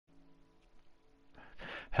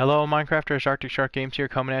Hello Minecrafters, Arctic Shark Games here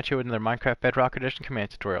coming at you with another Minecraft Bedrock Edition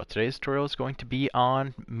command tutorial. Today's tutorial is going to be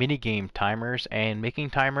on minigame timers and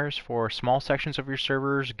making timers for small sections of your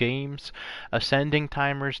servers, games, ascending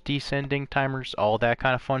timers, descending timers, all that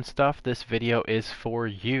kind of fun stuff. This video is for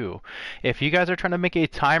you. If you guys are trying to make a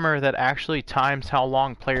timer that actually times how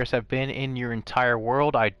long players have been in your entire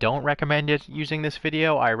world, I don't recommend using this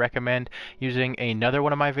video. I recommend using another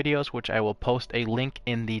one of my videos, which I will post a link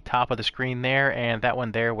in the top of the screen there, and that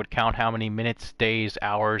one there would count how many minutes, days,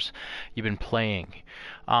 hours you've been playing.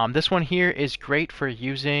 This one here is great for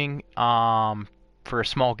using for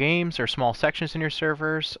small games or small sections in your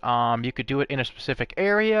servers. You could do it in a specific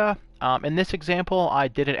area. In this example, I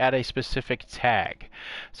did it at a specific tag.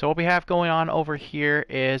 So what we have going on over here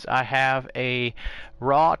is I have a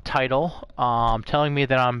raw title telling me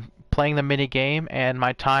that I'm playing the mini game and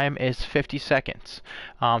my time is 50 seconds.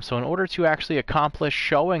 So in order to actually accomplish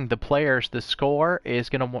showing the players the score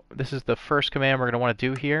this is the first command we're going to want to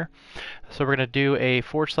do here. So we're going to do a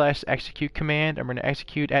 / execute command, and we're going to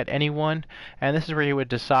execute at anyone, and this is where you would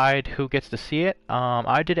decide who gets to see it.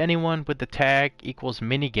 I did anyone with the tag equals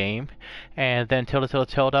minigame, and then tilde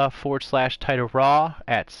 / title raw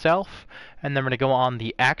at self, and then we're going to go on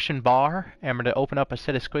the action bar, and we're going to open up a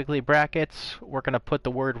set of squiggly brackets. We're going to put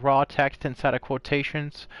the word raw text inside of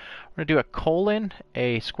quotations. We're going to do a colon,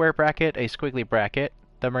 a square bracket, a squiggly bracket.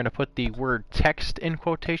 Then we're going to put the word text in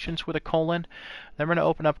quotations with a colon. Then we're going to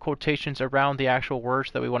open up quotations around the actual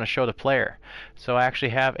words that we want to show the player. So I actually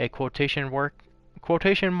have a quotation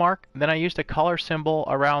mark. Then I used a color symbol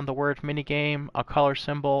around the word minigame, a color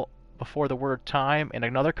symbol before the word time, and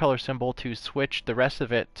another color symbol to switch the rest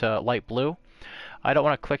of it to light blue. I don't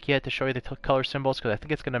want to click yet to show you the color symbols because I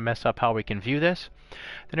think it's going to mess up how we can view this.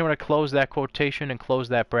 Then you want to close that quotation and close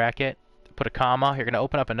that bracket. Put a comma. You're going to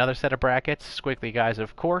open up another set of brackets, squiggly guys,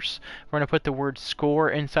 of course. We're going to put the word score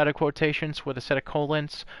inside of quotations with a set of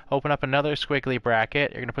colons. Open up another squiggly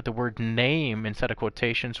bracket. You're going to put the word name inside of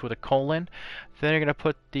quotations with a colon. Then you're going to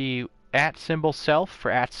put the @ symbol self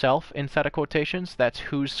for @self inside of quotations. That's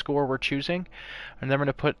whose score we're choosing. And then we're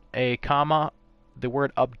going to put a comma, the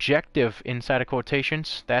word objective inside of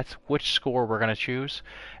quotations. That's which score we're going to choose.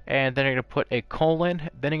 And then you're going to put a colon.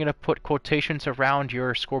 Then you're going to put quotations around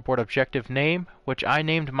your scoreboard objective name, which I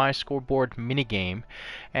named my scoreboard minigame.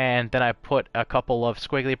 And then I put a couple of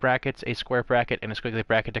squiggly brackets, a square bracket, and a squiggly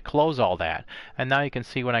bracket to close all that. And now you can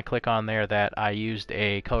see when I click on there that I used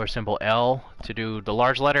a color symbol L to do the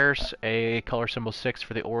large letters, a color symbol 6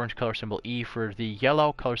 for the orange, color symbol E for the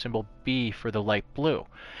yellow, color symbol B for the light blue.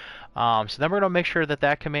 So then we're going to make sure that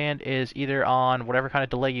that command is either on whatever kind of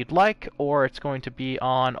delay you'd like, or it's going to be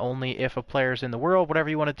on only if a player's in the world, whatever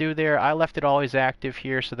you want to do there. I left it always active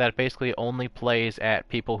here so that it basically only plays at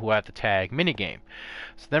people who have the tag minigame.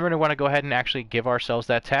 So then we're going to want to go ahead and actually give ourselves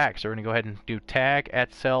that tag. So we're going to go ahead and do tag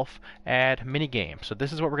at self add minigame. So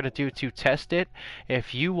this is what we're going to do to test it.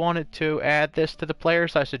 If you wanted to add this to the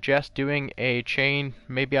players, I suggest doing a chain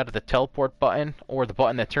maybe out of the teleport button or the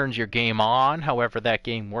button that turns your game on, however that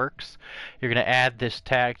game works. You're going to add this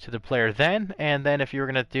tag to the player then, and then if you were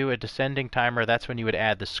going to do a descending timer, that's when you would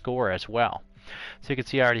add the score as well. So you can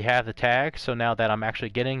see I already have the tag, so now that I'm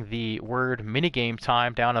actually getting the word minigame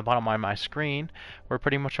time down at the bottom of my screen, we're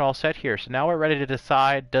pretty much all set here. So now we're ready to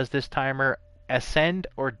decide, does this timer ascend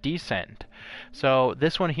or descend? So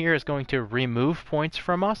this one here is going to remove points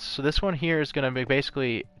from us. So this one here is going to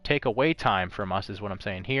basically take away time from us, is what I'm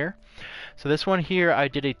saying here. So this one here I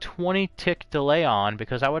did a 20 tick delay on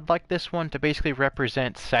because I would like this one to basically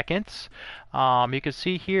represent seconds. You can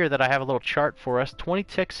see here that I have a little chart for us. 20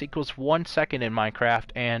 ticks equals 1 second in Minecraft,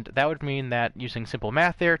 and that would mean that using simple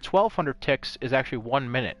math there, 1200 ticks is actually 1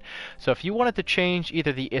 minute. So if you wanted to change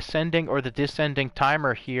either the ascending or the descending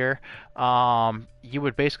timer here, you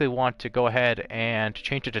would basically want to go ahead and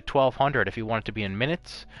change it to 1200 if you want it to be in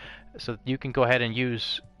minutes. So you can go ahead and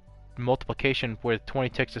use multiplication with 20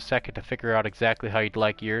 ticks a second to figure out exactly how you'd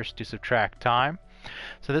like yours to subtract time.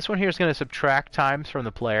 So this one here is going to subtract times from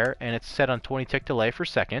the player, and it's set on 20 tick delay for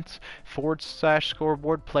seconds. /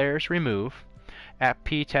 scoreboard players remove at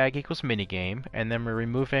p tag equals minigame, and then we're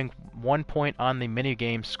removing 1 point on the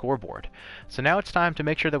minigame scoreboard. So now it's time to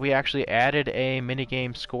make sure that we actually added a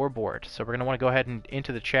minigame scoreboard. So we're going to want to go ahead and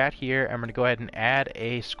into the chat here, and we're going to go ahead and add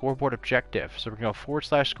a scoreboard objective. So we're going to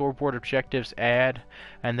go / scoreboard objectives add,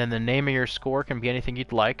 and then the name of your score can be anything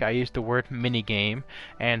you'd like. I used the word minigame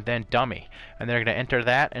and then dummy, and they're going to enter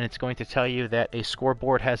that, and it's going to tell you that a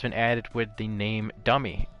scoreboard has been added with the name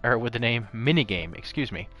dummy, or with the name minigame,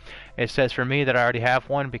 excuse me. It says for me that I already have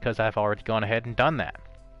one because I've already gone ahead and done that.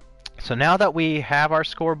 So now that we have our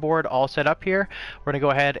scoreboard all set up here, we're going to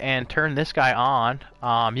go ahead and turn this guy on.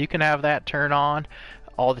 You can have that turn on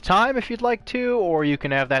all the time if you'd like to, or you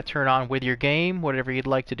can have that turn on with your game, whatever you'd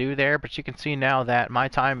like to do there. But you can see now that my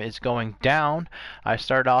time is going down. I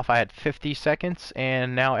started off, I had 50 seconds,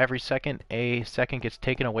 and now every second a second gets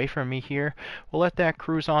taken away from me here. We'll let that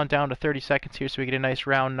cruise on down to 30 seconds here so we get a nice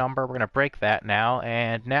round number. We're going to break that now.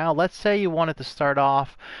 And now let's say you wanted to start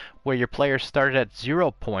off where your players started at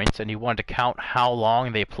 0 points and you wanted to count how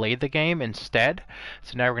long they played the game instead.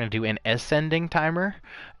 So now we're going to do an ascending timer.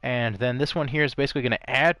 And then this one here is basically going to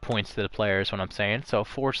add points to the players, what I'm saying. So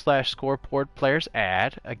 / scoreboard players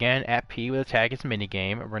add, again at P with a tag is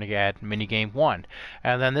minigame. We're going to add minigame 1.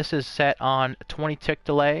 And then this is set on 20 tick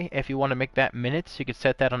delay. If you want to make that minutes, you could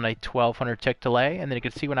set that on a 1200 tick delay. And then you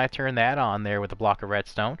can see when I turn that on there with a block of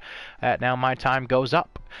redstone, now my time goes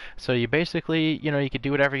up. So you basically, you could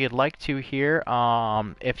do whatever you'd like to here.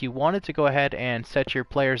 If you wanted to go ahead and set your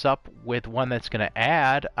players up with one that's going to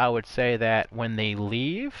add, I would say that when they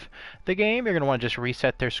leave the game, you're going to want to just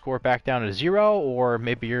reset their score back down to 0, or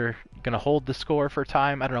maybe you're going to hold the score for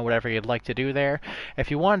time. I don't know, whatever you'd like to do there. If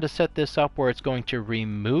you wanted to set this up where it's going to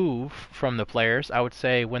remove from the players, I would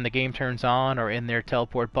say when the game turns on or in their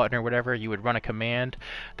teleport button or whatever, you would run a command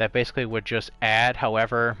that basically would just add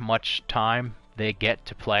however much time they get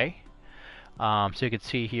to play. So you can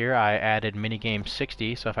see here I added minigame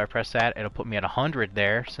 60, so if I press that, it'll put me at 100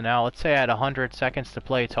 there. So now let's say I had 100 seconds to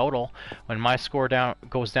play total. When my score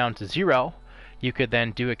goes down to 0, you could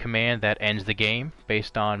then do a command that ends the game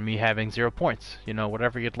based on me having 0 points.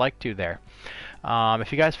 Whatever you'd like to there.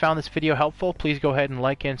 If you guys found this video helpful, please go ahead and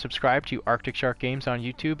like and subscribe to Arctic Shark Games on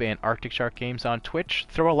YouTube and Arctic Shark Games on Twitch.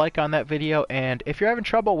 Throw a like on that video, and if you're having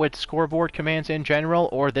trouble with scoreboard commands in general,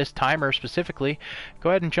 or this timer specifically, go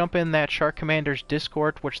ahead and jump in that Shark Commanders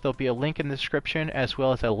Discord, which there'll be a link in the description, as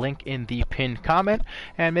well as a link in the pinned comment,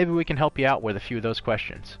 and maybe we can help you out with a few of those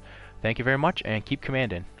questions. Thank you very much, and keep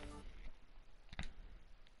commanding.